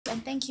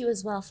And thank you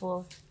as well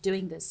for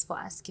doing this for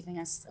us, giving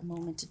us a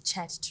moment to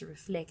chat, to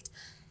reflect.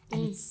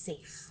 And it's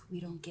safe. We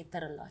don't get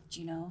that a lot,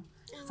 you know,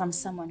 from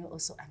someone who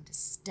also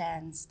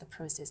understands the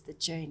process, the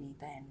journey,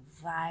 the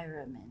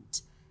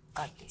environment.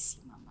 God bless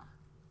you, Mama.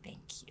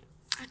 Thank you.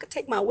 I could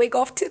take my wig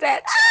off to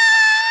that.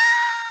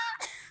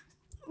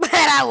 But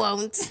I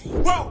won't.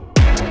 Whoa.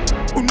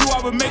 Who knew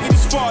I would make it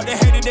this far? They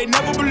hated, they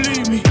never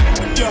believed me.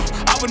 Yeah,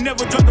 I would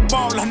never drop the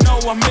ball. I know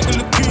I make it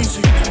look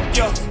easy.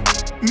 Yeah,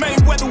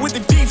 Mayweather with the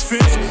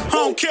defense. I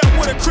don't care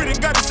what a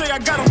critic got to say. I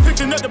got them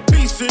picking up the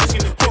pieces.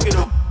 Pick it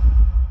up.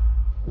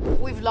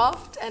 We've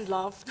laughed and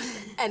laughed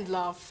and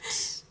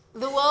laughed.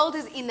 The world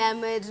is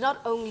enamored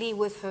not only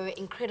with her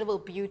incredible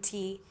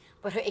beauty,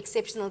 but her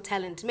exceptional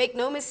talent. Make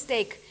no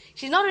mistake,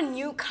 she's not a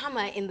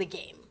newcomer in the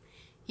game.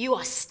 You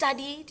are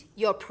studied,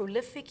 you are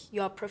prolific,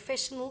 you are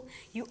professional,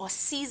 you are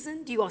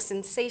seasoned, you are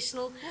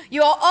sensational,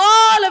 you are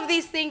all of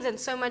these things and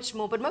so much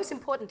more. But most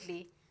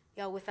importantly,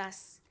 you are with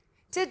us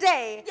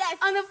today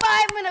on the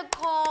 5-minute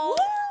call. Woo!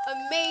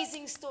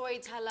 Amazing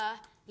storyteller,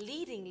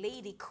 leading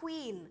lady,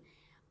 queen,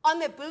 on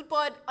the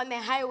billboard, on the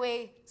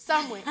highway,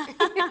 somewhere.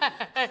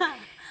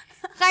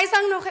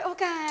 Gaisang Noge,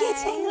 okay.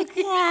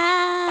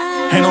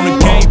 Hand on the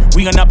game,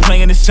 we are not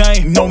playing the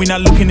same. No, we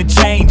not looking to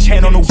change.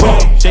 Hand on the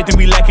road, they think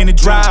we lacking the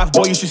drive.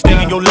 Boy, you should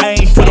stay in your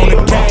lane. Foot on the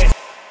gas.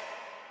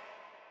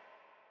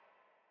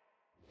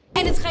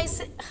 And it's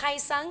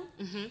Gaisang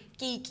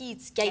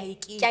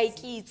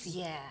Noge.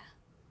 Yeah.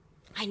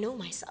 I know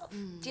myself.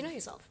 Do you know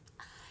yourself?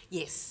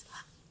 Yes.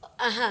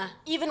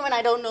 Even when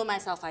I don't know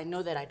myself, I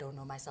know that I don't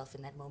know myself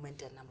in that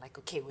moment, and I'm like,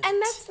 okay with it.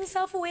 And that's the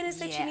self-awareness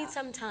that you need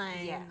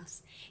sometimes. Yeah.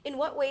 In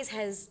what ways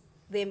has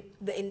in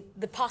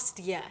the past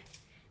year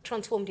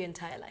transformed your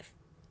entire life?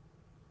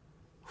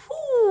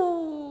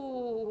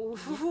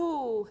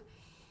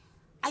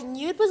 I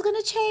knew it was going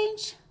to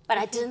change, but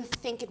I didn't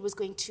think it was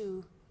going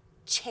to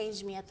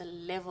change me at the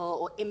level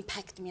or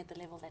impact me at the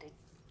level that it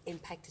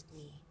impacted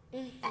me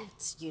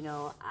at, you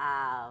know.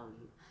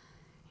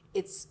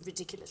 It's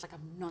ridiculous. Like,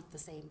 I'm not the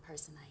same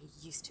person I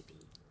used to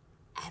be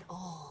at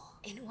all.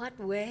 In what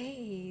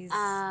ways?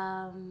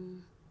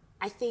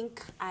 I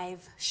think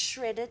I've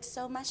shredded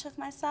so much of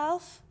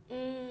myself.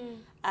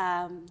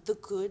 The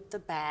good, the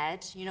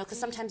bad, you know, because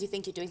sometimes you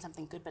think you're doing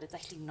something good, but it's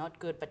actually not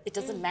good, but it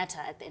doesn't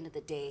matter at the end of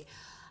the day.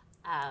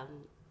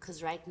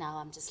 Because right now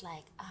I'm just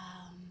like,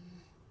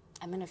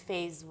 I'm in a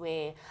phase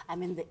where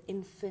I'm in the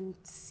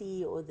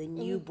infancy or the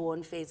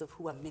newborn phase of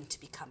who I'm meant to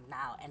become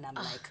now, and I'm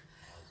like,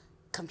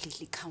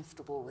 completely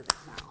comfortable with it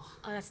now.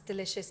 Oh, that's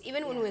delicious.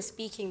 Even when we were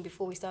speaking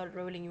before we started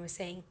rolling, you were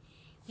saying,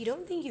 you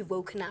don't think you've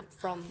woken up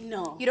from...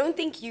 No. You don't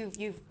think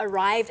you've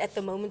arrived at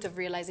the moment of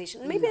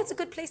realization. Maybe that's a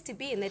good place to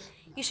be in, that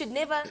you should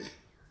never...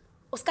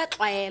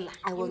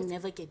 I will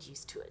never get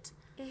used to it.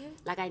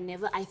 Like,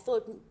 I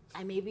thought,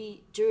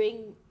 maybe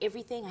during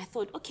everything, I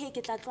thought, okay,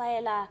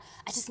 I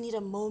just need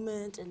a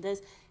moment and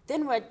this.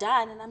 Then we're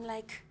done, and I'm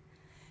like,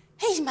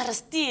 hey, mara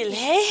still,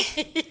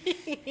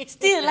 hey?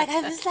 Still, like,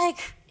 I was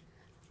like...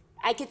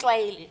 I get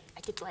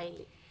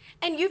it.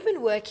 And you've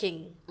been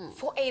working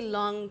for a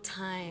long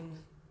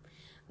time.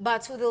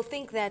 But so they'll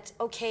think that,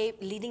 okay,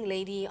 leading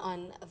lady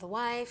on The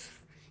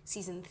Wife,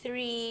 season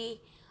 3,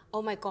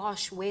 oh my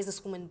gosh, where's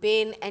this woman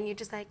been? And you're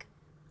just like,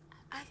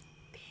 I've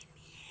been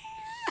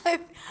here.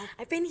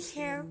 I've been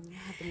here.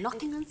 I've been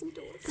knocking on some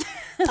doors.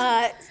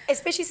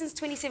 Especially since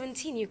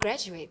 2017, you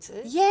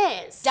graduated.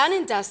 Yes. Done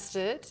and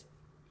dusted.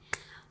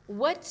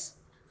 What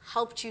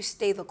helped you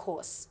stay the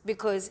course?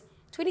 Because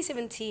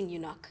 2017, you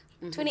knock.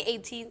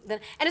 2018, then,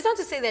 and it's not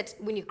to say that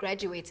when you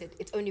graduated,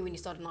 it's only when you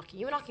started knocking.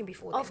 You were knocking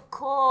before then. Of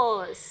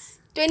course.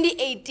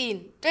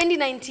 2018,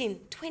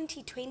 2019,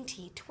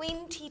 2020,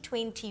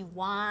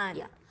 2021.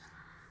 Yeah.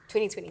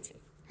 2022.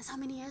 That's how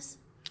many years?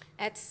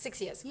 That's 6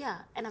 years.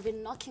 Yeah, and I've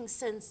been knocking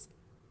since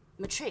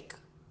matric.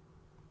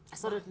 I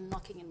started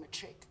knocking in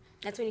matric.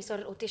 That's when you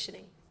started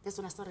auditioning. That's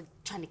when I started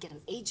trying to get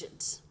an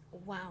agent.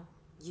 Wow.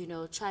 You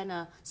know, trying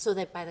to, so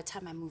that by the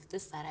time I moved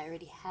this side, I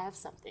already have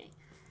something.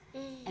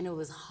 And it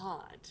was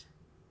hard,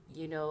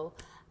 you know.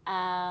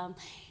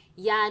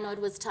 Yeah, no, it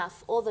was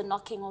tough. All the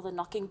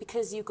knocking,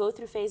 because you go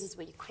through phases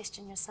where you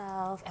question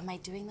yourself. Am I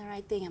doing the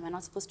right thing? Am I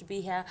not supposed to be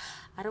here?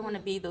 I don't want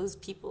to be those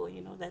people,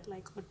 you know, that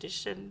like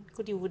audition,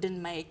 could you wouldn't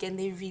make, and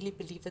they really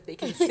believe that they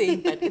can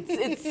sing, but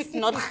it's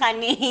not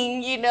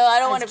honey, you know. I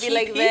don't want to be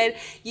like that,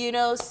 you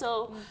know.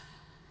 So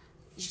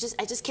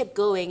I just kept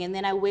going, and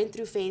then I went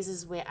through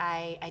phases where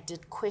I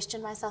did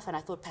question myself, and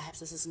I thought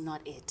perhaps this is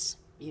not it.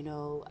 You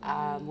know,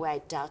 where I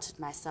doubted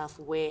myself,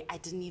 where I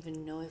didn't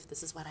even know if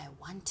this is what I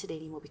wanted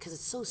anymore, because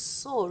it's so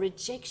sore.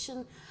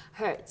 Rejection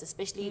hurts,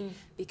 especially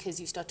because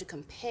you start to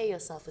compare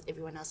yourself with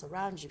everyone else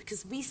around you,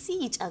 because we see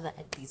each other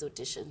at these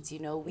auditions, you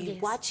know, we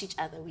watch each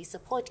other, we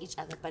support each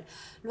other, but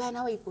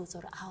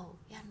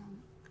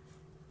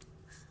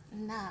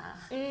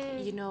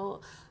you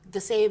know, the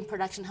same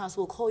production house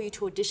will call you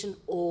to audition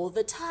all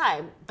the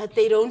time, but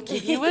they don't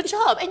give you a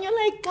job. And you're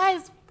like,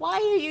 guys, why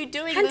are you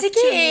doing this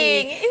to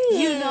me?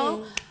 You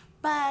know?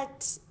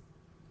 But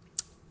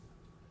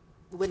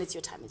when it's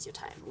your time, it's your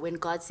time. When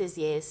God says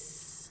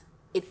yes,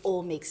 it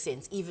all makes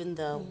sense. Even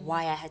the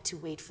why I had to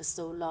wait for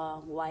so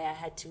long, why I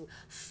had to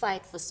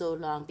fight for so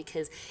long,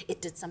 because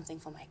it did something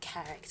for my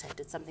character. It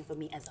did something for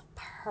me as a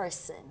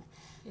person.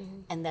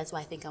 And that's why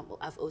I think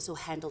I've also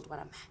handled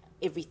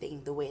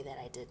everything the way that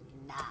I did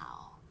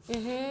now.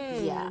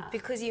 Yeah.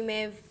 Because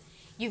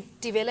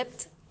you've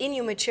developed in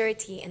your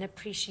maturity an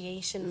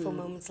appreciation for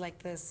moments like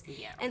this.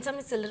 Yeah. And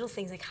sometimes the little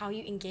things like how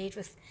you engage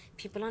with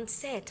people on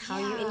set, how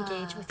you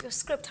engage with your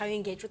script, how you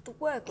engage with the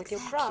work, with your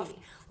craft,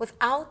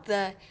 without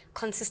the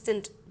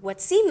consistent, what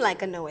seemed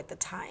like a no at the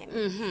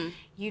time.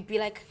 You'd be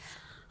like,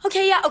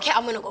 okay,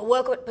 I'm gonna go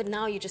work, but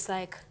now you're just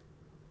like,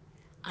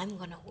 I'm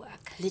gonna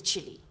work.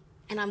 Literally.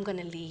 And I'm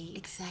gonna leave.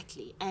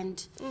 Exactly.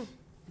 And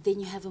then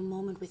you have a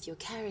moment with your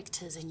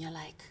characters and you're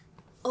like,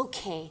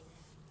 okay,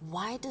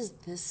 why does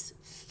this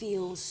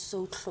feel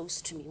so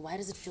close to me? Why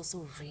does it feel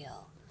so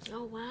real?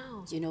 Oh,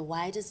 wow. You know,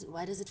 why does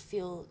it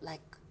feel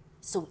like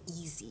so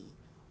easy?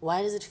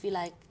 Why does it feel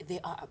like they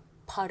are a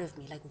part of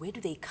me? Like, where do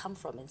they come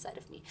from inside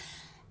of me?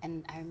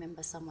 And I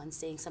remember someone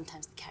saying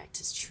sometimes the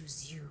characters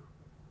choose you,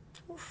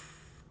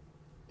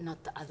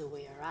 not the other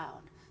way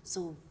around.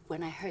 So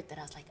when I heard that,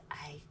 I was like,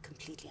 I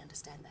completely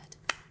understand that,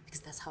 because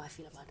that's how I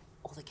feel about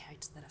all the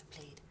characters that I've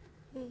played.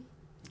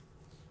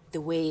 The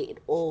way it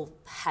all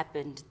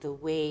happened, the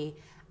way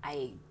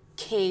I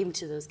came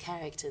to those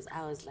characters,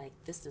 I was like,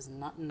 this is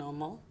not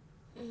normal.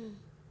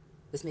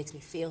 This makes me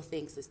feel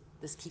things.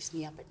 This keeps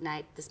me up at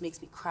night. This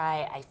makes me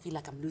cry. I feel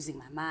like I'm losing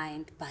my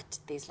mind. But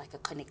there's like a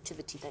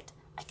connectivity that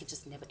I could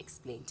just never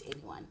explain to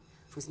anyone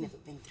who's never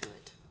been through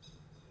it.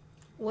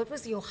 What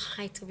was your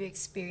height of your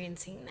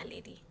experiencing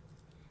Naledi?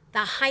 The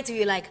height of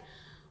you like,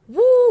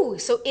 woo!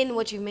 So in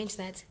what you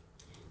mentioned that,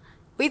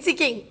 wait a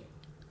king.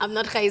 I'm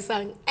not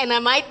Gaisang, and I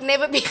might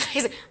never be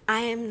Gaisang.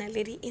 I am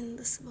Naledi in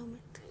this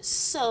moment.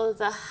 So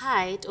the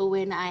height, or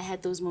when I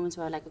had those moments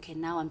where I'm like, okay,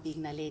 now I'm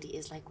being Naledi,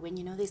 is like when,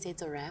 you know, they say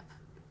it's a wrap,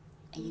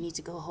 and you need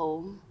to go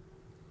home,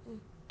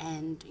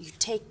 and you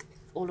take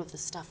all of the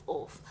stuff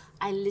off.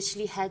 I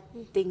literally had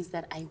things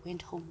that I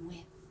went home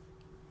with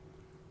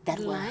that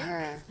were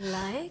her.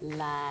 Like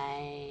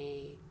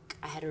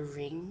I had a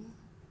ring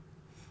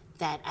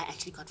that I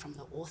actually got from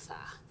the author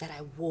that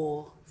I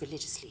wore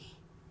religiously.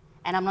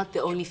 And I'm not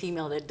the only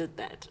female that did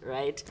that,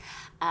 right?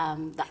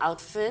 The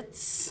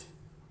outfits.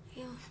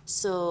 Yeah.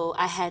 So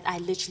I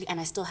literally, and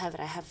I still have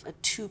it, I have a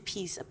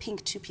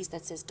pink two-piece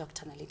that says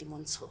Dr. Naledi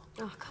Montsho.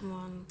 Oh, come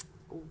on.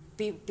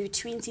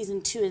 Between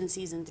season 2 and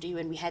season 3,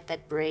 when we had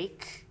that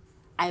break,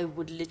 I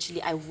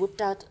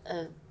whipped out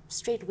a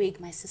straight wig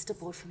my sister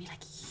bought for me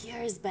like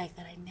years back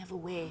that I never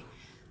wear.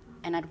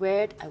 And I'd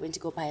wear it, I went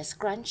to go buy a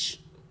scrunch,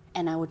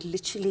 and I would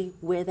literally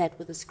wear that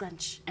with a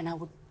scrunch, and I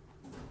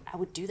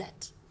would do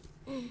that.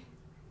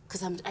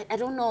 Because I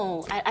don't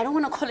know, I don't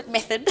want to call it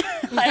method.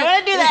 I don't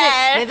want to do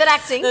that. Method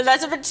acting.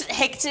 That's a bit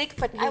hectic,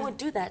 but I would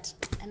do that.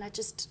 And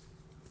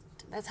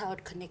that's how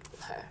I'd connect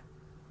with her.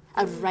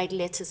 I'd write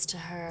letters to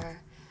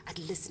her. I'd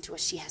listen to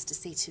what she has to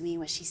say to me,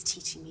 what she's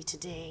teaching me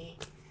today.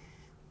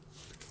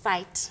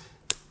 Fight.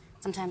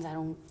 Sometimes I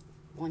don't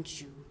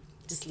want you,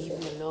 just leave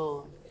me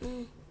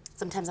alone.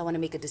 Sometimes I want to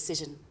make a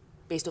decision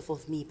based off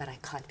of me, but I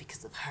can't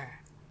because of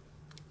her.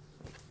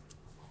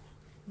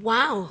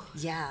 Wow.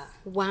 Yeah.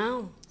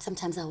 Wow.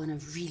 Sometimes I want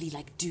to really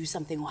like do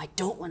something, or I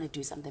don't want to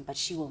do something, but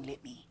she won't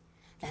let me.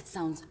 That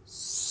sounds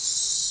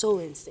so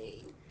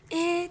insane.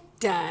 It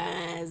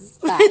does.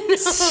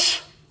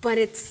 But, but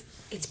it's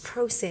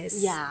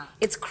process. Yeah.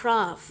 It's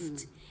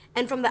craft.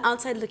 And from the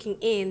outside looking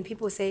in,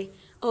 people say,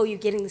 oh, you're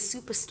getting the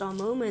superstar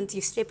moment,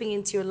 you're stepping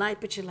into your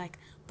light, but you're like,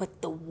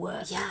 but the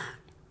work. Yeah.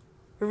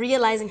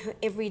 Realizing her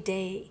every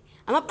day.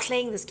 I'm not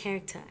playing this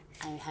character.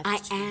 I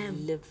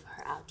am. Live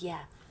her out, yeah.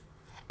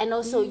 And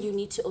also, you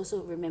need to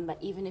also remember,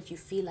 even if you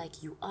feel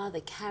like you are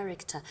the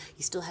character,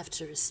 you still have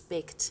to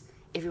respect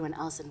everyone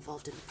else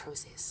involved in the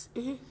process.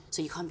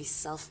 So you can't be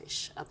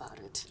selfish about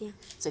it. Yeah.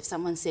 So if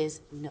someone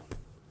says, no,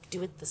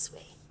 do it this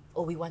way,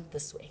 or we want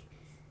this way,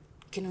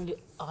 you can only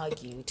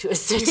argue to a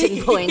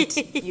certain point.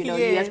 You know,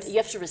 Yes. you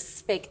have to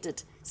respect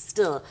it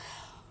still.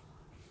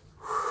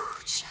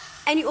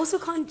 And you also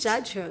can't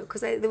judge her, because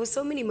there were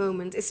so many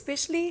moments,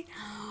 especially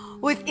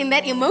within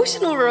that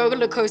emotional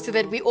roller coaster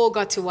that we all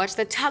got to watch,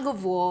 the tug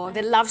of war,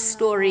 the love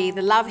story,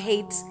 the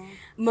love-hate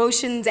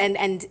emotions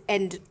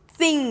and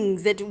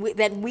things that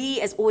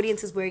we as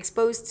audiences were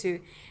exposed to.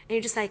 And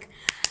you're just like,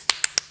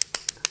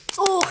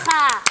 oh,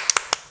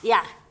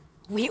 yeah,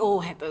 we all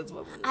had those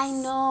moments. I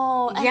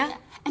know. And, Yeah.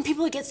 and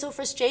people would get so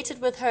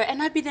frustrated with her,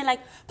 and I'd be there like,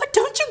 but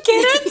don't you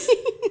get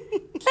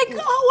it? Like,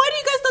 oh, why do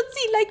you guys not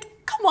see?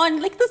 Like, come on,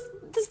 like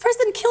this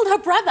person killed her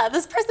brother.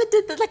 This person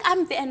did this. Like,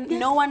 I'm there, and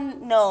no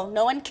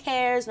one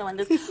cares. No one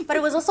does. But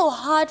it was also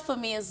hard for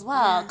me as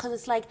well, because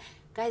it's like,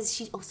 guys,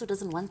 she also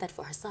doesn't want that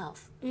for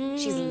herself.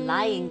 She's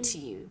lying to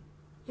you.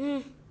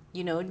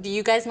 You know, do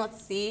you guys not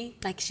see?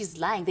 Like, she's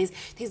lying.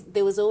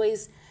 There was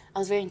always, I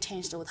was very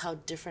intentional with how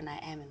different I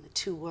am in the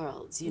two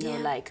worlds. You know,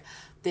 like,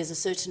 there's a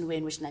certain way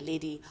in which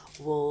Naledi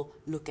will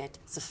look at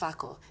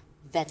Sefako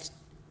that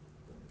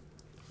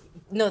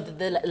no,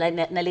 like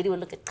Naledi would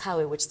look at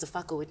Kawe, which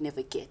Tafako would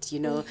never get, you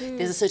know.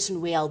 There's a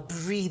certain way I'll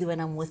breathe when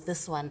I'm with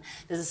this one.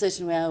 There's a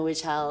certain way in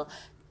which I'll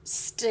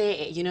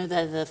stay, you know,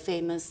 the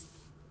famous,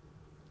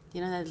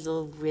 you know, that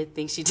little weird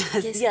thing she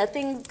does. Yes. Yeah,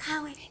 things.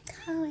 Kawe.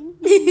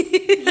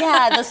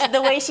 Yeah,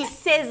 the way she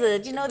says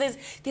it, you know,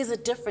 there's a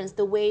difference.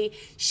 The way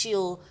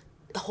she'll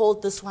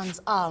hold this one's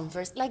arm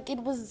versus, like, it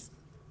was.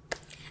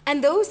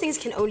 And those things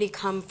can only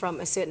come from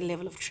a certain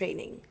level of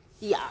training.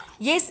 Yeah.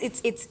 Yes,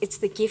 it's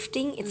the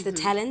gifting, it's the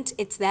talent,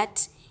 it's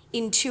that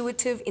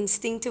intuitive,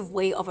 instinctive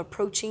way of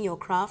approaching your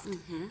craft,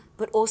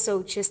 but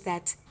also just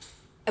that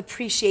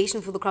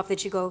appreciation for the craft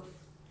that you go,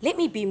 let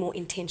me be more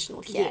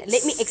intentional here. Yes.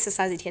 Let me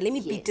exercise it here. Let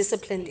me be Yes,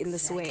 disciplined in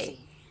this way. exactly.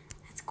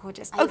 That's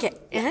gorgeous.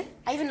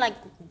 I even like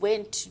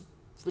went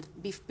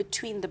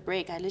between the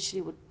break. I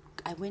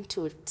went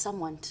to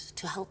someone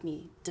to help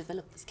me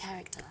develop this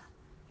character.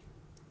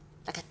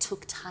 Like I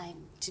took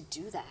time to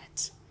do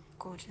that.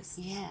 Gorgeous.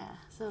 Yeah,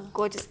 so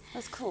Gorgeous.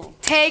 that's cool.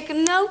 Take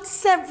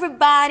notes,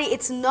 everybody.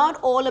 It's not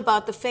all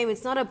about the fame.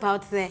 It's not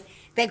about the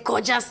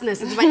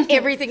gorgeousness. It's about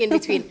everything in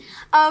between.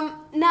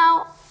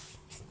 Now,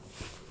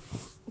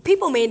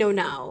 people may know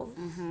now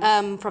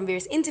from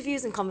various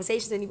interviews and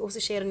conversations, and you've also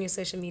shared on your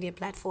social media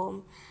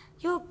platform,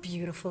 your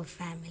beautiful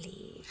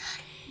family.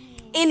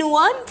 In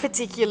one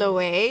particular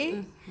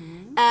way,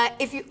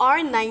 if you are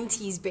a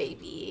 90s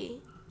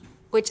baby,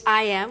 which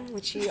I am,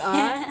 which you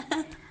are,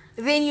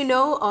 then you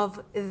know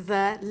of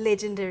the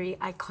legendary,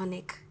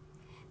 iconic,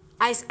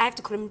 I have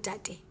to call him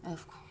Tate.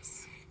 Of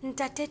course.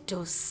 Tate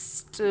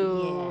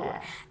Dosto.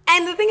 Yeah.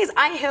 And the thing is,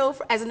 I hail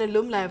as an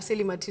alumni of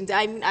Silly Matunde.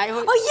 I mean, Oh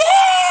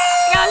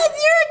yes!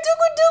 You're a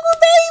Dugu Dugu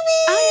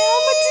baby! I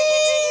am a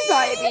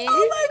Tiki Tiki baby.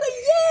 Oh my god,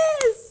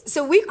 yes!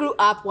 So we grew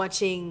up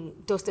watching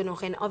Dosto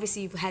Noge, and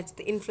obviously you've had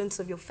the influence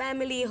of your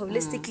family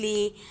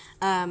holistically.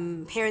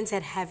 Parents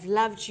that have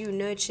loved you,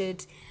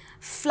 nurtured,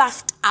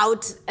 fluffed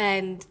out,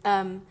 and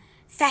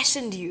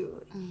fashioned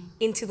you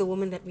into the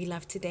woman that we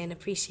love today and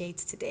appreciate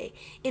today.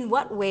 In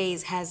what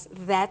ways has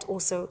that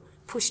also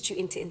pushed you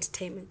into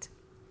entertainment?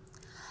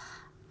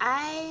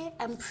 I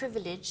am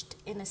privileged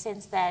in a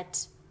sense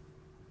that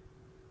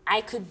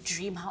I could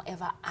dream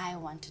however I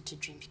wanted to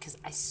dream because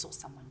I saw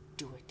someone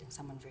do it and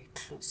someone very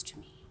close to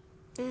me.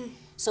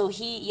 So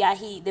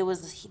there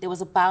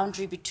was a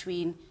boundary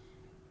between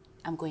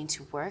I'm going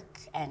to work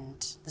and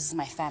this is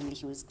my family.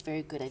 He was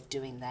very good at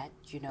doing that,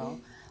 you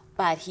know,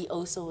 but he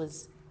also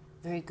was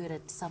very good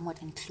at somewhat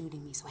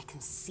including me so I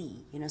can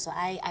see, you know. So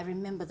I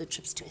remember the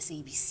trips to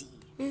SABC.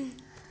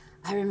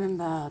 I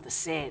remember the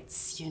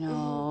sets, you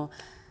know.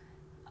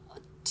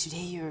 Today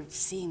you're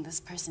seeing this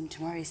person,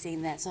 tomorrow you're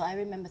seeing that. So I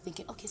remember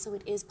thinking, okay, so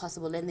it is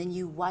possible. And then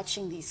you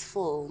watching these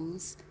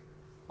films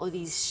or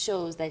these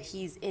shows that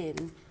he's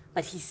in,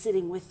 but he's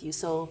sitting with you.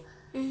 So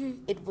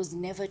it was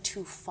never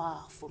too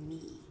far for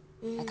me.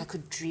 Like I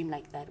could dream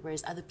like that.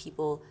 Whereas other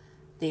people,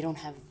 they don't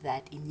have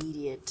that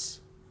immediate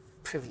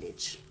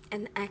privilege.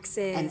 And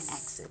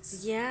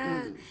access.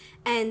 Yeah.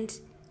 And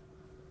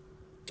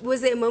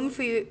was there a moment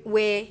for you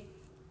where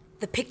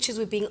the pictures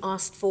were being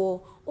asked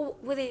for, or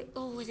were there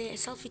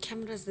selfie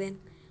cameras then?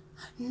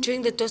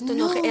 During the Dosto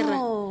Noge era?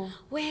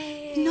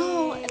 Where?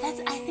 No,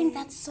 I think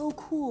that's so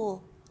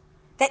cool.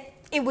 That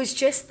it was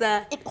just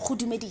the...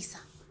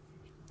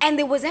 And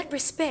there was that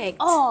respect.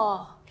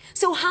 Oh.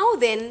 So how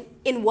then,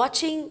 in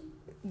watching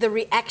the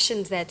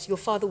reactions that your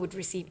father would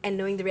receive and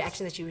knowing the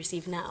reaction that you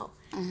receive now,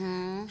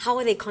 how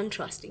are they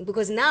contrasting?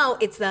 Because now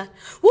it's the,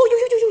 whoa,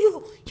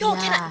 yo,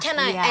 can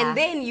I? Yeah. And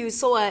then you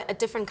saw a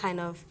different kind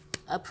of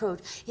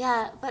approach.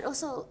 Yeah, but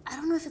also, I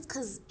don't know if it's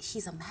because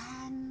he's a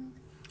man.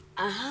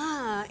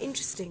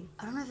 Interesting.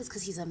 I don't know if it's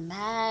because he's a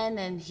man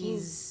and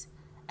he's,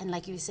 and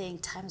like you were saying,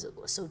 times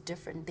were so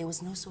different. There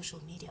was no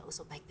social media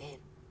also back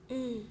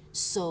then.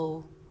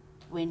 So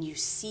when you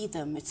see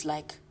them, it's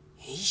like,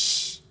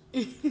 hish.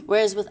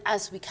 Whereas with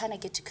us, we kind of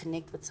get to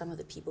connect with some of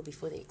the people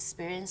before they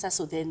experience us,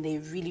 so then they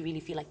really,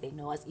 really feel like they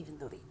know us, even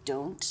though they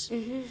don't.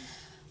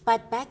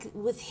 But back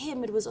with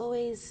him, it was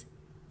always,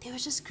 they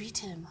would just greet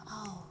him.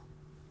 Oh,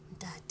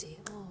 Dade,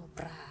 oh,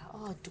 bra,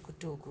 oh, dugu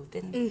dugu.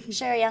 Then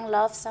share a young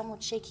laugh, some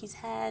would shake his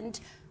hand,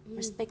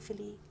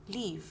 respectfully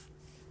leave.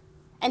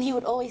 And he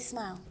would always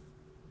smile.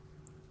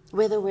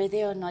 Whether we're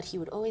there or not, he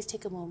would always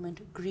take a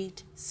moment,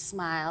 greet,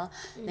 smile.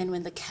 Then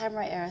when the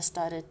camera era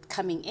started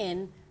coming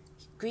in,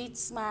 greet,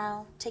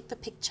 smile, take the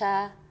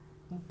picture,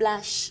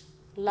 blush,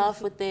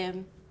 laugh with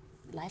them.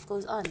 Life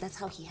goes on. That's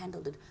how he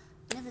handled it.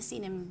 Never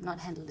seen him not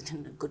handle it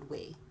in a good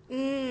way.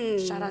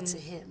 Shout out to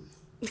him.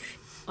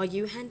 Are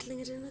you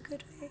handling it in a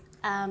good way?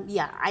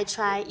 Yeah, I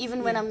try.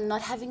 Even when I'm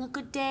not having a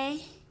good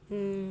day,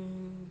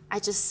 I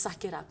just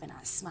suck it up and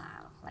I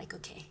smile. Like,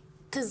 okay.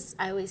 Because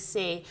I always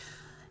say,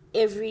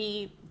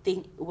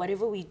 everything,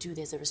 whatever we do,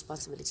 there's a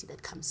responsibility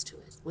that comes to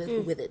it,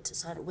 with it.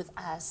 So with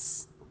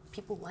us,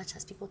 people watch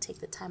us, people take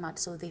the time out,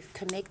 so they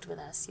connect with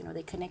us, you know,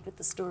 they connect with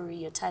the story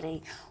you're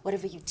telling,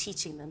 whatever you're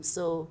teaching them.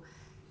 So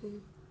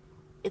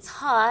it's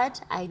hard,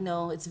 I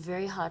know, it's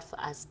very hard for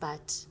us,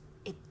 but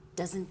it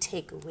doesn't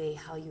take away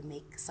how you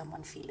make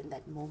someone feel in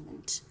that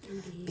moment.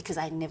 Indeed. Because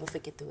I never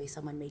forget the way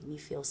someone made me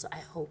feel. So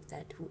I hope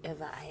that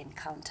whoever I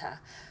encounter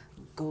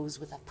goes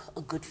with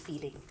a good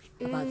feeling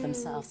about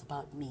themselves,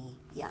 about me.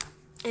 Yeah.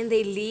 And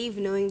they leave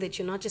knowing that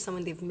you're not just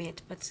someone they've met,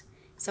 but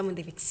someone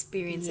they've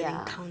experienced and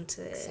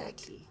encountered.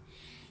 Exactly.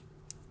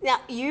 Now,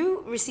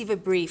 you receive a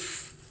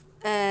brief.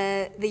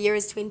 The year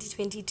is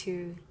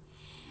 2022.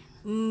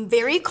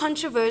 Very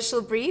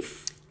controversial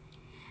brief.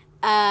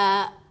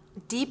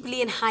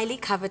 Deeply and highly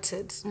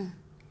coveted.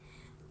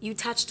 You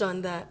touched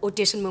on the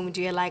audition moment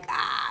where you're like, just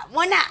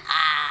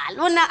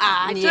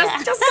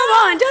come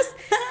on,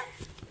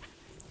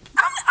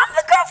 I'm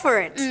the girl for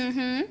it.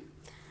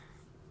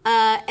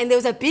 And there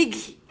was a big,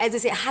 as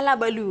they say,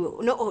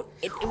 halabaloo. No,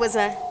 it was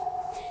a,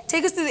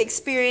 take us through the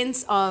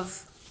experience of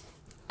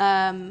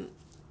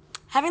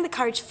having the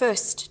courage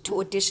first to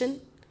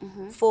audition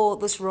for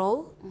this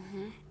role,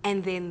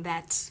 and then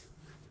that,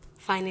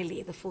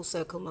 finally, the full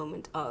circle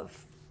moment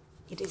of,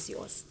 it is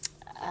yours.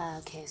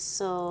 Okay,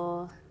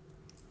 so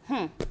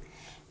the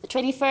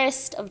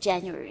 21st of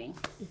January,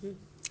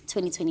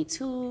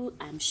 2022,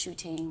 I'm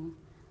shooting.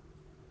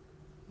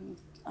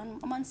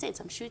 I'm on set.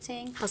 I'm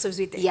shooting. House of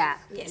Zwide. Yeah,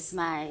 Yes. it's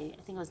I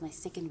think it was my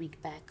second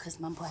week back because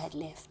Mambo had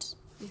left.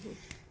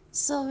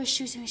 So we're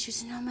shooting.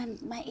 Now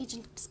my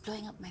agent is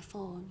blowing up my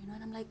phone, you know,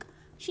 and I'm like,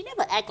 she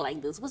never act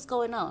like this. What's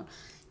going on?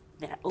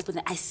 Then I open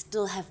it. I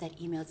still have that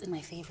email. It's in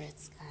my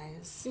favorites,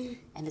 guys.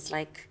 And it's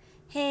like,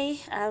 hey,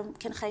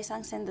 can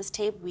Gaisang send this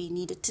tape? We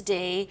need it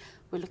today.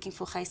 We're looking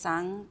for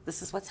Gaisang.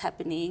 This is what's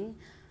happening.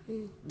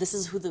 This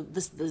is who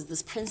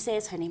this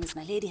princess. Her name is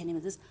Naledi. Her name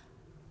is this.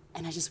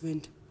 And I just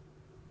went.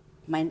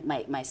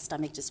 My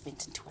stomach just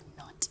went into a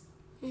knot.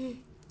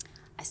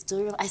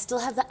 I still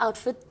have the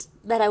outfit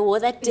that I wore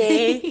that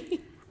day.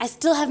 I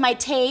still have my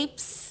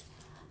tapes.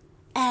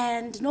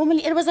 And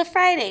normally, it was a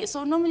Friday.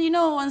 So normally, you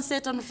know, on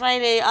set on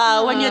Friday,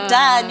 when you're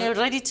done, you're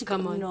ready to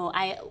come on. No,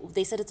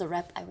 they said it's a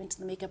wrap. I went to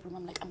the makeup room.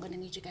 I'm like, I'm going to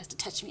need you guys to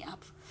touch me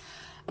up.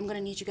 I'm going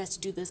to need you guys to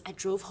do this. I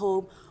drove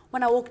home.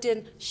 When I walked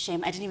in,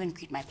 shame, I didn't even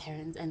greet my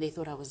parents. And they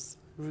thought I was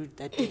rude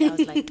that day. I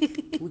was like,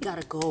 we got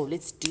to go.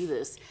 Let's do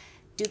this.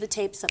 Do the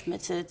tape,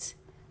 submit it.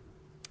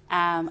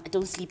 I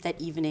don't sleep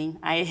that evening.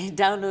 I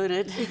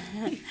downloaded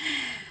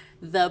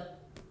the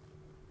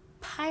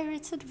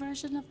pirated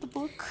version of the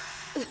book.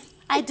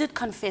 I did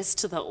confess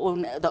to the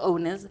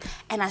owners,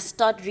 and I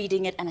started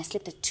reading it, and I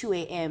slept at 2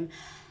 a.m.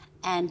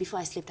 And before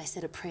I slept, I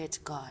said a prayer to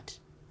God,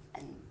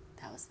 and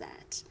that was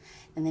that.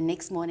 And the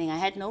next morning, I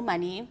had no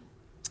money.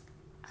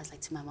 I was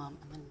like to my mom,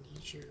 I'm gonna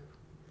need you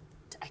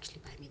to actually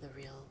buy me the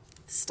real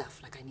stuff,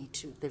 like I need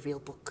the real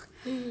book.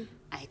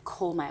 I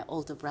call my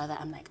older brother,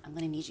 I'm like, I'm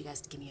gonna need you guys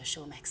to give me your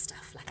Showmax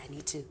stuff, like I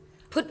need to.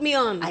 Put me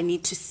on. I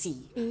need to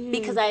see.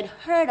 Because I'd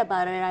heard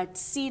about it, I'd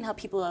seen how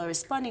people are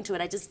responding to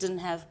it, I just didn't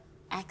have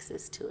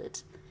access to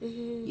it,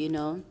 you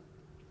know?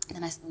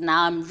 And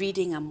now I'm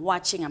reading, I'm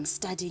watching, I'm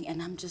studying,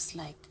 and I'm just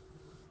like,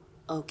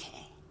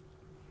 okay.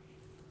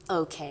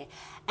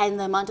 And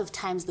the amount of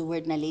times the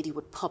word Naledi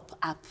would pop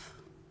up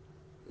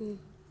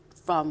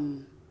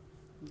from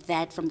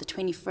the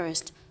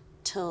 21st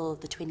till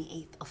the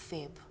 28th of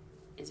Feb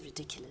is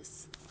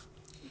ridiculous.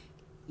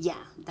 Yeah,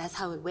 that's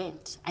how it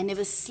went. I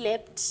never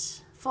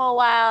slept for a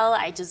while.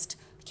 I just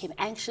became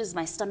anxious.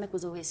 My stomach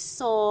was always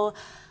sore.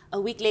 A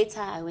week later,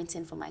 I went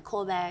in for my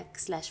callback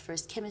 /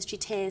 first chemistry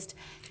test.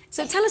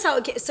 So tell us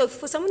how, so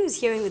for someone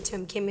who's hearing the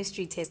term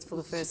chemistry test for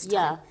the first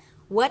time,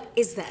 what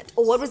is that?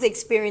 Or what was the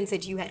experience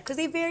that you had? Because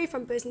they vary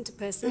from person to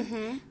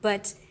person,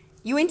 but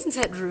you went into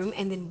that room,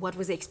 and then what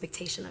was the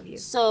expectation of you?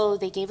 So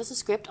they gave us a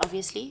script,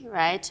 obviously,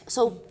 right?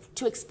 So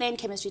to explain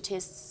chemistry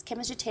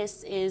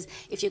tests is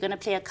if you're going to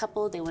play a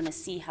couple, they want to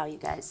see how you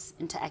guys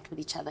interact with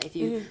each other. If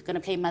you're going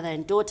to play mother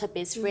and daughter,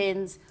 best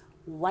friends,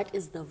 what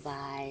is the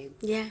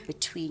vibe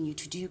between you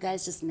two? Do you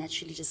guys just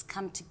naturally just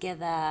come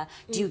together?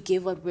 Do you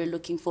give what we're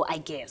looking for? I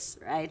guess,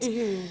 right?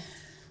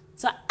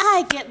 So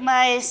I get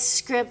my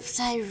script,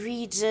 I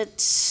read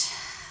it.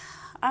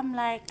 I'm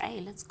like,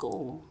 hey, let's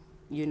go.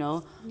 You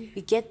know,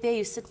 we get there,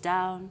 you sit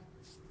down.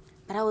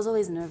 But I was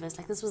always nervous.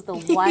 Like, this was the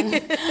one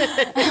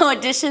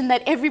audition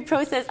that every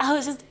process, I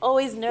was just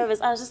always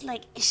nervous. I was just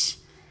like, ish,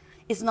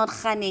 it's not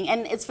khani.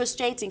 And it's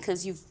frustrating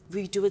because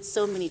we do it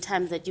so many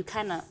times that you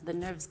the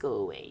nerves go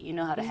away. You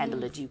know how to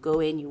handle it. You go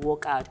in, you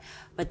walk out.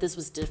 But this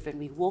was different.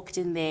 We walked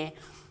in there.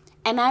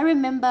 And I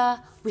remember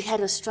we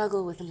had a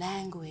struggle with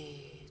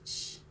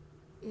language,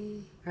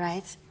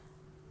 right?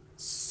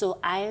 So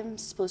I am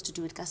supposed to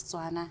do it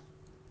kaSetswana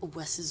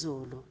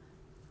uBwasiZulu.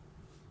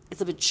 It's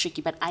a bit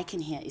tricky, but I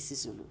can hear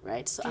isiZulu,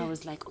 right? So I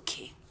was like,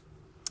 okay,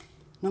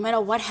 no matter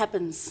what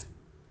happens,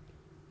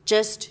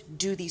 just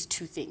do these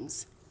two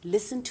things.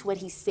 Listen to what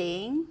he's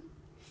saying.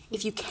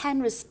 If you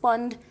can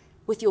respond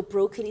with your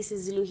broken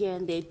isiZulu here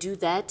and there, do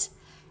that.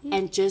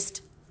 And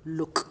just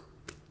look.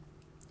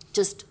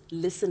 Just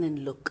listen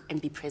and look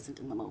and be present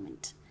in the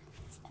moment.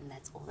 And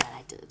that's all that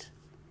I did.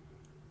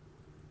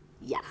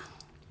 Yeah.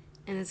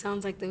 And it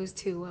sounds like those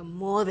two were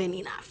more than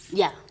enough.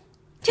 Yeah.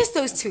 Just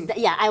those two.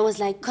 Yeah, I was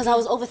like, because I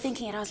was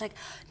overthinking it. I was like,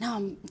 now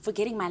I'm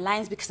forgetting my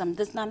lines because I'm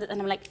this, now that,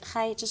 and I'm like,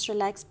 hi, just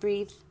relax,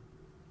 breathe.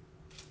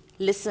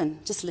 Listen,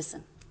 just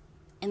listen.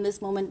 In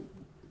this moment,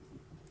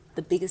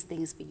 the biggest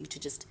thing is for you to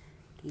just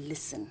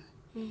listen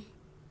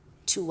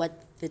to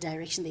what the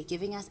direction they're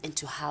giving us and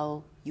to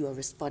how you are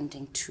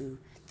responding to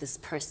this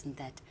person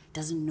that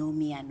doesn't know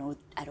me. I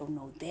don't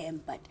know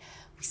them, but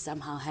we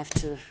somehow have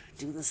to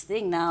do this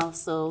thing now.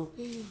 So,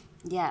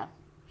 yeah.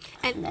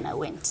 And then I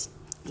went.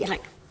 Yeah.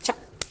 Like,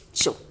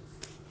 sure.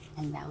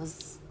 And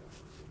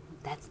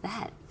that's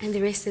that. And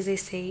the rest, as they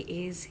say,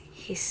 is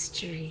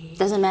history.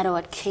 Doesn't matter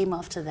what came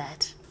after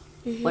that.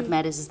 What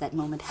matters is that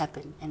moment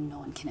happened, and no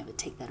one can ever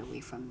take that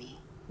away from me.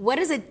 What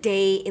does a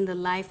day in the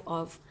life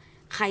of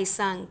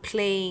Gaisang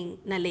playing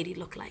Naledi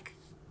look like?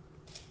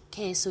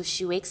 Okay, so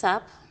she wakes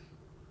up.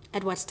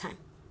 At what time?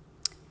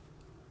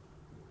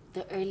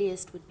 The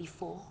earliest would be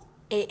 4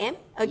 a.m.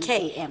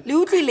 Okay. A.M. Le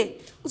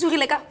utlwile? O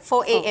tsogile ka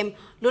 4 a.m.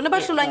 Lona ba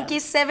hlolwang ke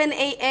 7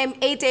 a.m.,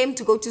 8 a.m.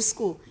 to go to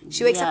school.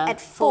 She wakes up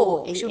at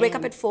 4. She would wake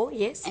up at 4,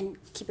 yes. And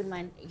keep in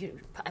mind,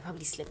 I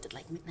probably slept at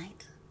like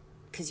midnight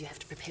because you have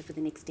to prepare for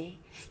the next day.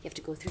 You have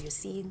to go through your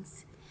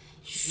scenes.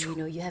 You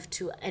know, you have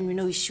to, and we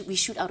know we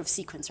shoot out of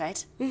sequence,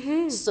 right?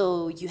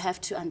 So you have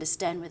to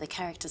understand where the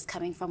character's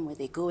coming from, where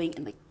they're going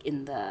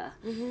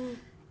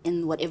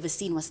in whatever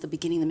scene, what's the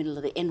beginning, the middle,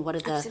 or the end, what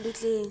are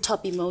the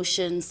top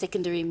emotions,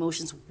 secondary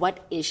emotions,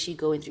 what is she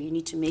going through? You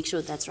need to make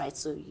sure that's right.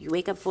 So you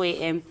wake up 4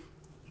 a.m.,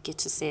 you get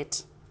to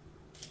set.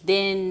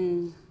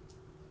 Then,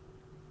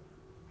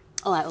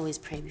 I always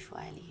pray before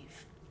I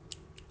leave.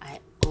 I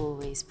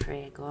always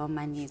pray, I go on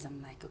my knees,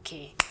 I'm like,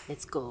 okay,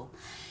 let's go.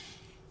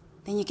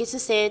 Then you get to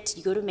set,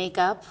 you go to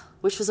makeup,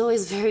 which was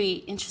always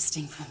very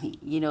interesting for me,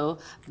 you know,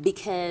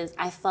 because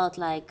I felt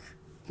like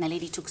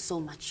Naledi took so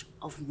much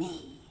of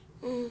me.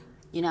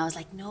 You know, I was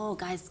like, no,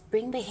 guys,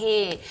 bring the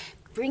hair,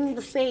 bring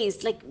the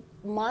face, like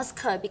mask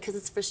her because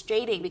it's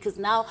frustrating. Because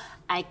now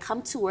I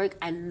come to work,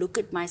 I look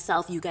at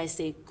myself, you guys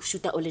say,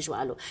 Shuta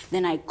olejwalo.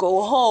 Then I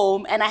go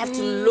home and I have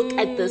to look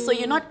at this. So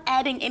you're not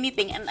adding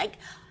anything. And like,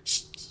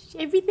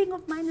 everything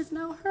of mine is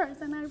now hers,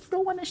 and I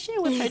don't want to share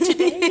with her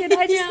today. You know,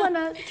 I just want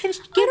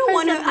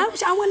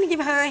to. I want to give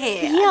her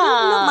hair. Yeah,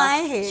 not my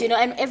hair. You know,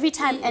 and every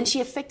time, and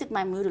she affected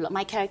my mood a lot.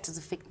 My characters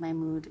affect my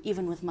mood,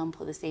 even with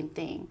Mampo, the same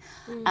thing.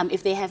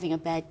 If they're having a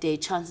bad day,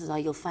 chances are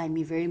you'll find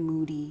me very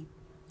moody,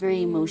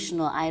 very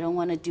emotional. I don't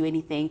want to do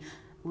anything.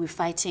 We're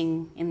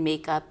fighting in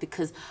makeup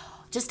because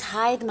just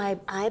hide my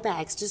eye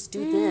bags, just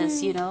do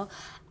this, you know.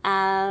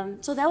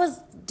 So that was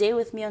day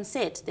with me on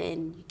set.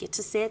 Then you get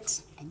to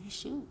set and you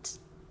shoot.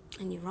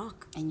 And you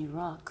rock. And you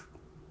rock.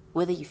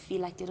 Whether you feel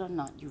like it or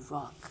not, you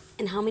rock.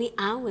 And how many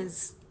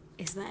hours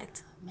is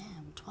that?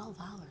 Ma'am, 12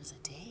 hours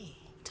a day.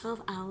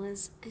 12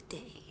 hours a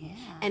day. Yeah.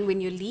 And when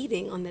you're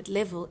leading on that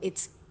level,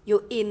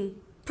 you're in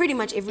pretty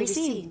much every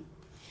scene.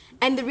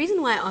 And the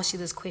reason why I ask you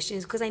this question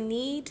is because I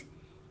need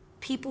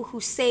people who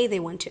say they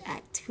want to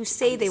act, who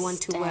say they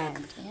want to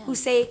work, who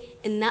say,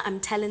 I'm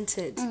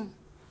talented.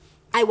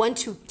 I want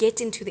to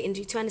get into the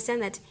industry, to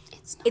understand that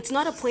it's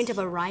not a point of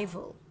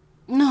arrival.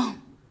 No.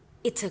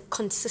 It's a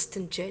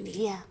consistent journey.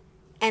 Yeah.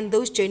 And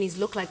those journeys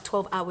look like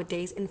 12-hour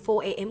days and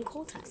 4 a.m.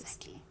 call times.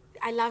 Exactly.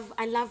 I love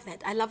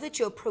that. I love that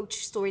you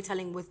approach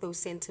storytelling with those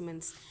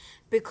sentiments,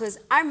 because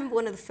I remember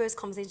one of the first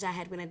conversations I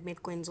had when I'd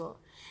met Gwenzo,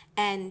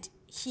 and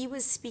he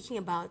was speaking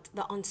about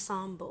the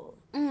ensemble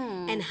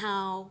and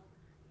how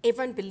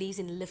everyone believes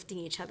in lifting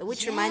each other,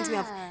 which reminds me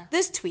of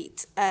this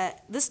tweet.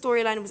 This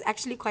storyline was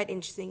actually quite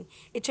interesting.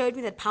 It showed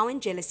me that power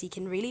and jealousy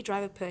can really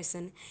drive a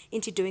person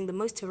into doing the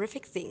most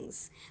horrific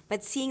things.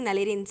 But seeing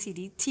Naledi and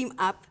CD team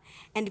up,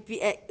 and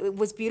it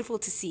was beautiful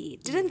to see.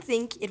 Didn't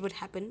think it would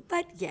happen,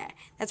 but yeah,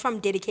 that's from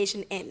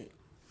Dedication N.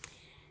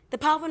 The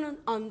power of an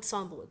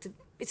ensemble,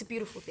 it's a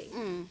beautiful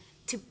thing.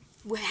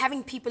 We're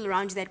having people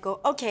around you that go,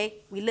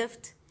 okay, we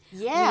lift.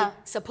 Yeah. We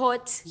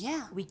support.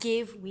 Yeah. We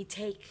give, we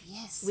take.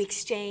 Yes. We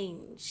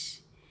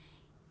exchange.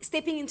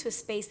 Stepping into a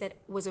space that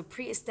was a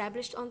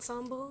pre-established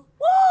ensemble.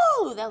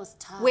 Woo! That was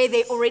tough. Where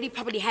they already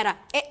probably had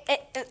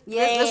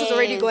this was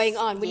already going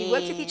on. When you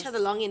work with each other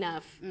long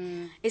enough,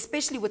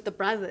 especially with the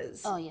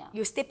brothers,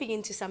 you're stepping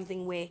into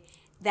something where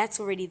that's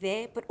already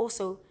there, but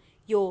also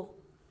you're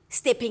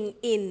stepping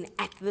in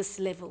at this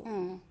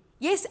level.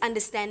 Yes,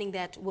 understanding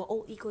that we're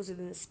all equals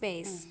within the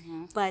space,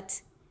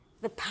 but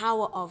the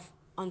power of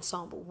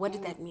ensemble, what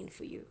did that mean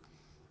for you?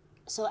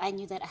 So I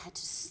knew that I had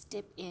to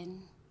step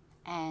in,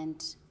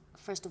 and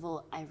first of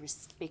all, I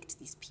respect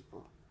these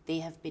people. They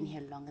have been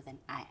here longer than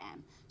I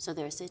am. So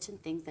there are certain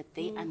things that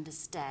they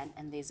understand,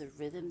 and there's a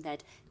rhythm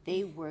that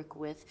they work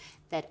with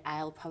that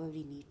I'll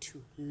probably need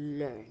to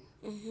learn,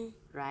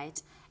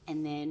 right?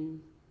 And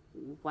then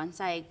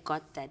once I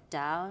got that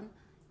down,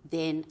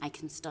 then I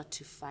can start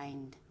to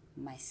find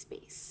my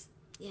space.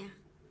 Yeah.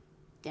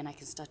 Then I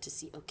can start to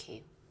see,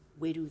 okay,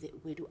 where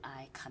do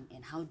I come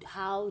in?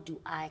 How do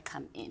I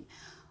come in?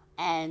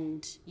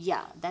 And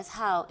yeah, that's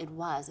how it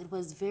was. It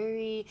was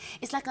very,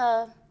 it's like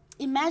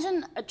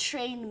imagine a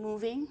train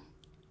moving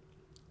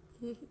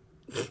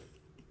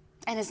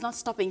and it's not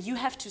stopping. You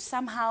have to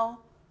somehow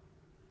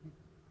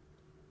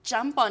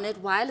jump on it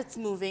while it's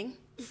moving,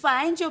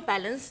 find your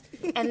balance,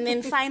 and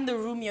then find the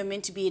room you're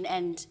meant to be in.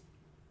 And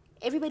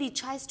everybody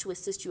tries to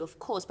assist you, of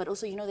course, but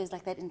also, there's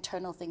like that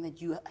internal thing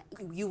that you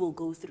will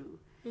go through,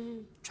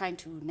 trying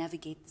to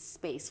navigate the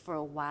space for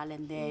a while,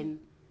 and then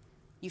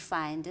you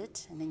find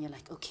it, and then you're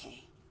like,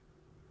 okay,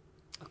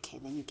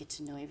 then you get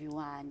to know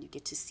everyone, you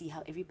get to see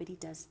how everybody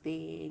does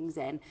things,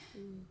 and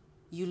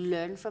you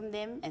learn from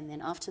them, and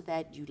then after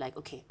that, you like,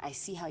 okay, I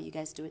see how you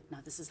guys do it, now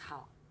this is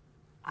how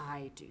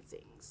I do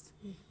things.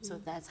 So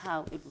that's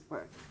how it would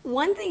work.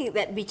 One thing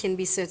that we can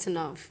be certain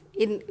of,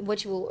 in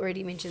what you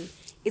already mentioned,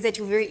 is that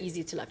you're very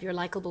easy to love. You're a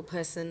likable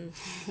person.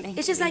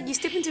 It's just like you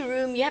step into a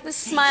room, you have this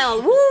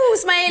smile, woo,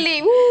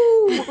 smiley,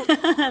 woo.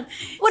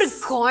 What a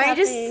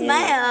gorgeous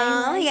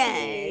smile,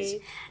 yes.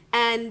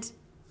 And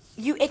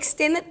you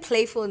extend that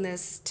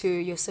playfulness to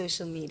your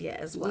social media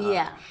as well.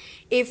 Yeah.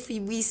 If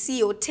we see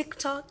your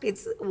TikTok,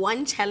 it's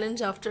one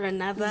challenge after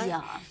another.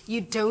 Yeah.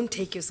 You don't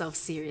take yourself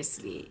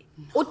seriously.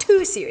 Or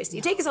too seriously.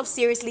 You take yourself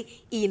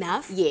seriously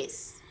enough.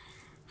 Yes.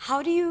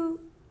 How do you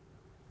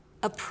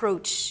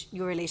approach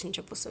your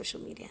relationship with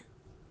social media?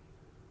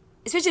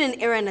 Especially in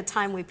an era and a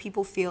time where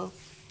people feel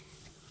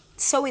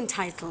so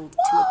entitled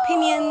to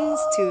opinions,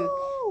 to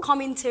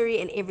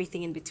commentary, and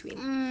everything in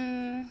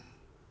between.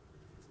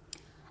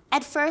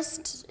 At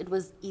first, it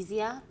was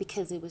easier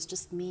because it was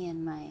just me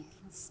and my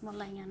small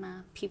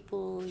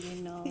people,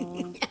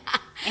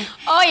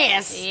 Oh,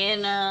 yes.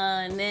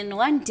 And then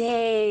one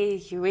day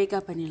you wake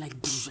up and you're like,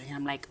 and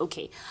I'm like,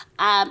 okay.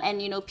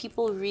 And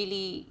people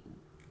really,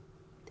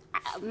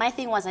 my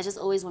thing was I just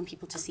always want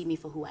people to see me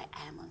for who I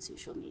am on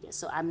social media.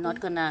 So I'm not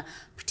gonna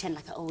pretend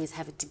like I always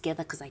have it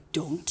together, because I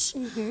don't.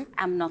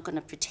 I'm not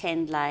gonna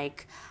pretend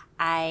like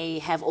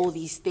I have all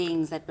these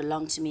things that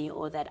belong to me,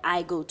 or that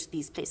I go to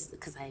these places,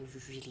 because I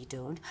really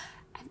don't.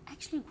 I'm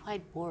actually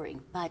quite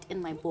boring, but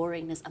in my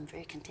boringness, I'm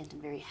very content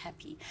and very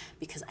happy,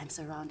 because I'm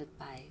surrounded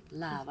by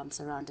love. I'm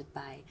surrounded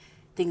by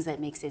things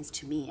that make sense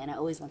to me, and I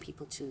always want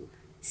people to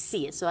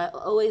see it. So I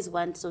always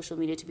want social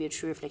media to be a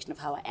true reflection of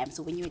how I am.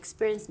 So when you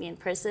experience me in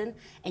person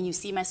and you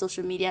see my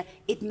social media,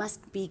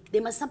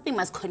 something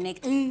must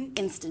connect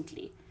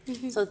instantly.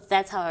 So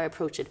that's how I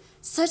approach it.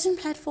 Certain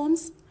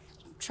platforms,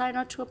 try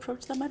not to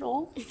approach them at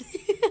all,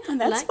 and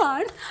that's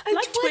fine.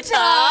 Like Twitter.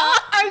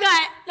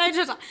 Okay, like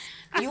Twitter.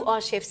 You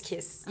are chef's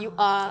kiss. You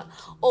are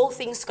all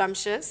things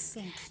scrumptious.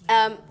 Thank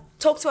you.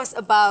 Talk to us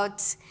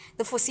about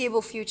the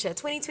foreseeable future.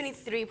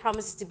 2023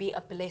 promises to be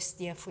a blessed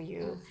year for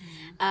you.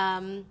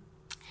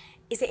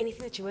 Is there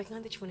anything that you're working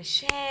on that you want to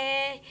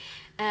share?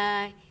 Oh,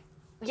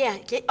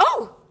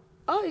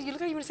 you look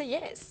like you want to say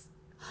yes.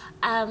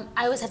 I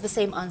always have the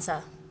same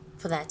answer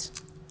for that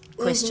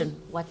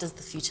question. What does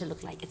the future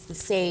look like? It's the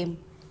same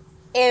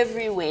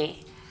everywhere.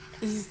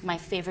 It's my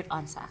favorite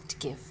answer to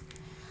give.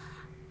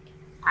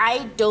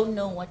 I don't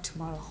know what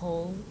tomorrow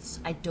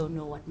holds. I don't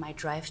know what my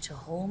drive to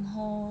home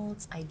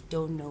holds. I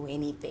don't know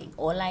anything.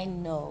 All I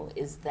know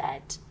is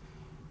that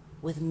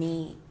with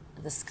me,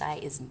 the sky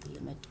isn't the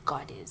limit,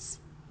 God is.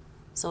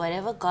 So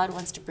whatever God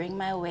wants to bring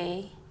my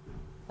way,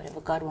 whatever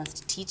God wants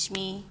to teach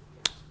me,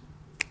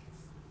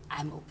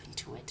 I'm open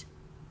to it.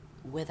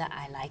 Whether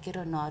I like it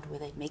or not,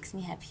 whether it makes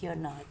me happy or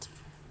not,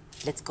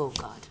 let's go,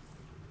 God.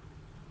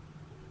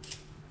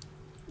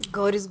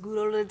 God is good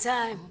all the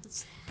time.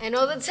 And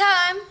all the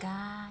time,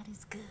 God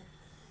is good.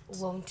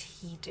 won't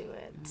he do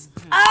it?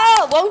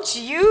 Oh, won't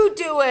you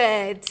do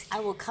it? I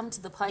will come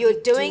to the party.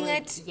 You're doing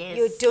it. Yes.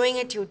 You're doing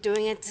it. You're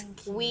doing it.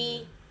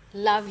 We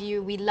love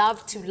you. We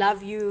love to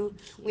love you.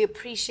 We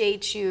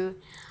appreciate you.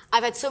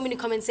 I've had so many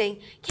comments saying,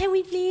 can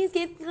we please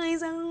get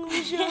Gaisang on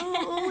the show?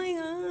 Oh my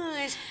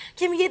gosh.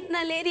 Can we get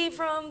Naledi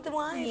from the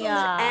Zwide?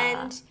 Yeah.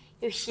 And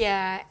you're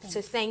here.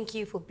 So thank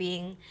you for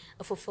being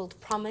a fulfilled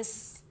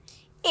promise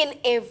in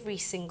every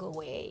single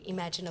way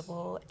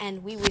imaginable.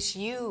 And we wish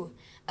you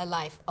a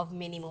life of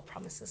many more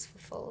promises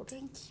fulfilled.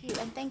 Thank you.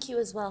 And thank you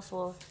as well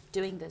for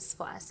doing this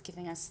for us,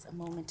 giving us a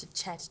moment to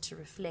chat, to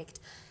reflect.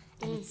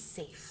 And it's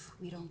safe.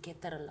 We don't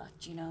get that a lot,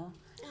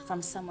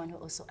 from someone who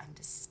also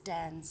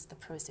understands the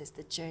process,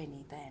 the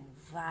journey, the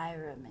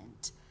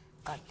environment.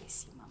 God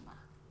bless you, Mama.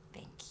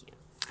 Thank you.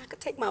 I could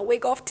take my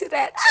wig off to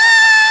that.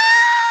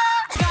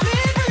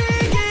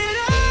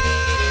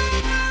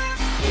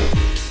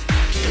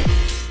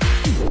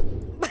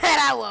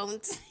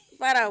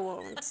 But I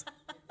won't.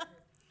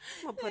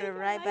 I'm gonna put it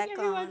right back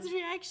on. Everyone's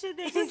reaction,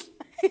 they just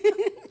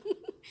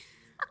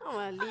I'm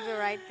gonna leave it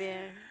right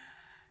there.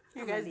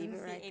 you guys didn't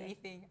see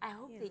anything. I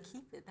hope they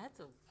keep it. That's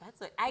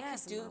what I could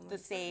do the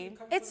same.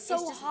 It's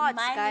so just hot,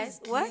 mine guys.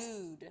 is What?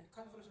 glued.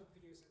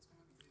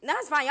 No,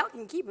 it's fine. Y'all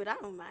can keep it. I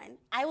don't mind.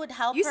 I would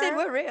help You her. said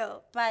we're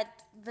real. But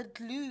the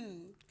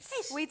glue.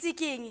 Waity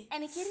King.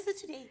 And it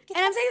gets today.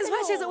 And I'm saying this,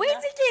 watch this.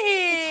 Waity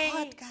King. It's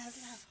hot,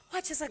 guys.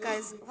 Watch this,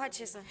 guys. Watch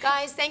this.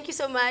 Guys, thank you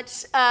so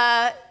much.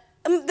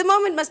 The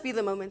moment must be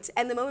the moment,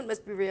 and the moment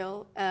must be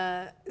real.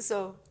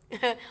 So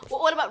we're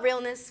all about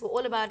realness. We're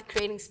all about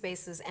creating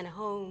spaces and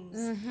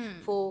homes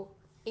for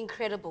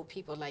incredible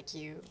people like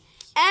you.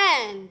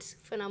 and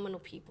phenomenal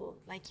people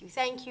like you.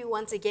 Thank you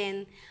once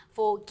again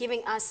for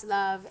giving us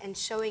love and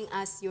showing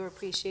us your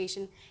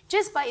appreciation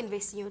just by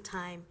investing your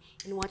time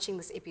in watching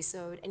this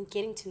episode and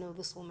getting to know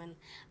this woman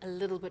a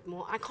little bit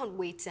more. I can't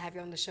wait to have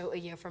you on the show a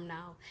year from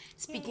now,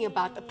 speaking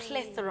about the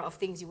plethora of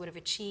things you would have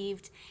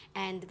achieved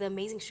and the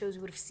amazing shows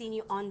we would have seen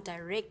you on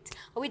direct.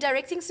 Are we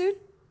directing soon?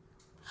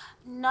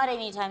 Not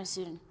anytime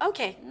soon.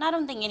 Okay. I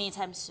don't think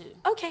anytime soon.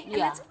 Okay. And Yeah.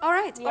 that's all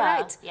right. Yeah, All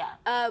right.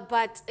 yeah.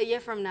 But a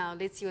year from now,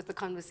 let's see what the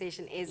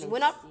conversation is. We're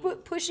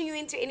not pushing you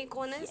into any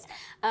corners.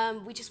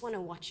 We just want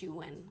to watch you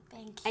win.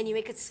 Thank you. And you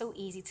make it so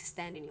easy to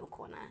stand in your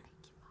corner.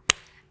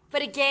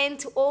 But again,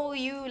 to all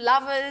you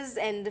lovers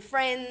and the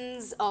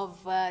friends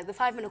of the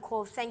 5 Minute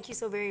Call, thank you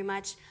so very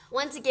much.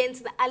 Once again,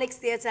 to the Alex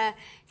Theatre,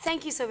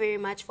 thank you so very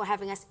much for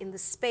having us in the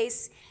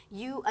space.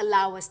 You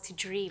allow us to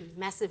dream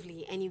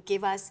massively, and you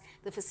give us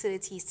the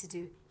facilities to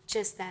do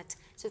just that.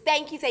 So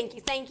thank you, thank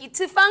you, thank you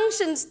to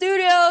Function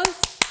Studios.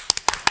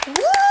 Woo!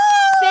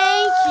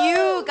 Thank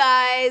you,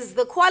 guys.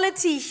 The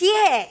quality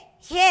here.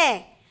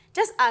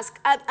 Just ask.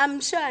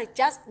 I'm sure.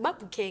 Just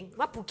mapuking,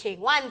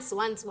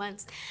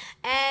 once.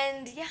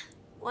 And yeah,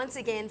 once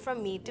again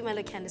from me,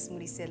 Tumelo Candice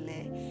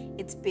Mulisele.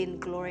 It's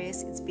been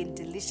glorious. It's been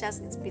delicious.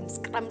 It's been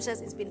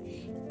scrumptious. It's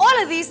been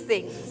all of these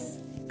things.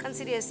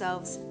 Consider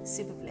yourselves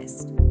super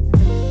blessed.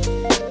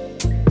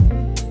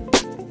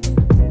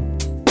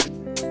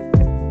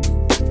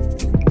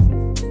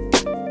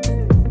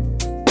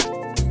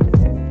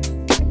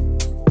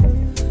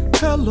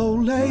 Hello,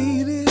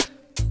 ladies.